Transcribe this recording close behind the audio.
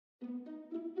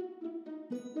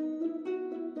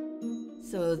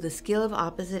So the skill of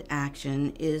opposite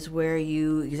action is where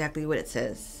you, exactly what it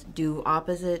says, do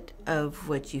opposite of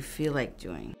what you feel like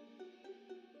doing.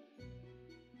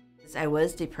 I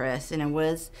was depressed, and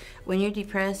when you're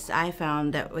depressed, I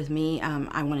found that with me,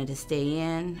 I wanted to stay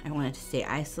in, I wanted to stay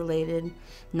isolated,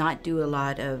 not do a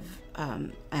lot of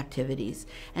activities.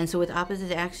 And so with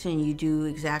opposite action, you do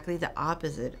exactly the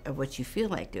opposite of what you feel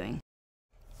like doing.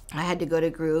 I had to go to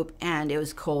group, and it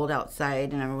was cold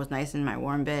outside, and I was nice in my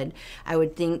warm bed. I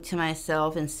would think to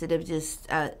myself, instead of just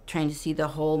trying to see the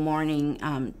whole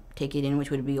morning, take it in,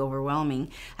 which would be overwhelming,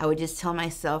 I would just tell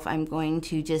myself I'm going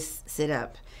to just sit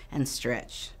up and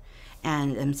stretch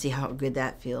and see how good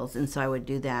that feels. And so I would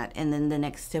do that. And then the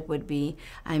next step would be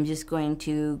I'm just going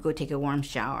to go take a warm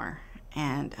shower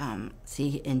and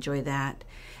enjoy that.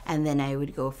 And then I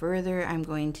would go further. I'm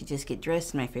going to just get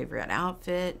dressed in my favorite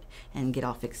outfit and get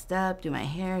all fixed up, do my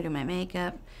hair, do my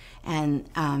makeup, and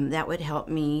that would help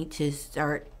me to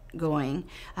start going.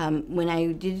 When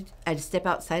I'd step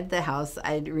outside the house,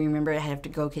 I'd remember I'd have to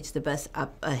go catch the bus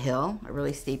up a hill, a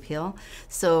really steep hill.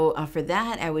 So for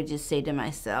that, I would just say to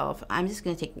myself, I'm just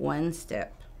going to take one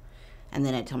step. And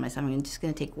then I'd tell myself, I'm just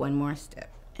going to take one more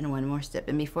step. And one more step,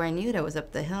 and before I knew it, I was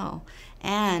up the hill.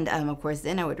 And of course,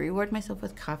 then I would reward myself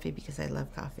with coffee because I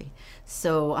love coffee.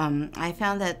 So I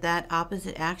found that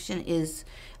opposite action is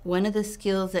one of the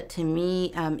skills that to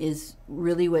me is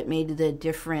really what made the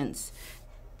difference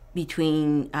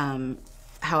between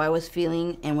how I was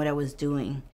feeling and what I was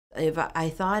doing. If I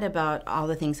thought about all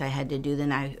the things I had to do,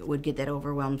 then I would get that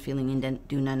overwhelmed feeling and then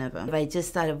do none of them. If I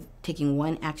just thought of taking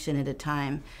one action at a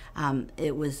time,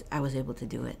 I was able to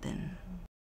do it then.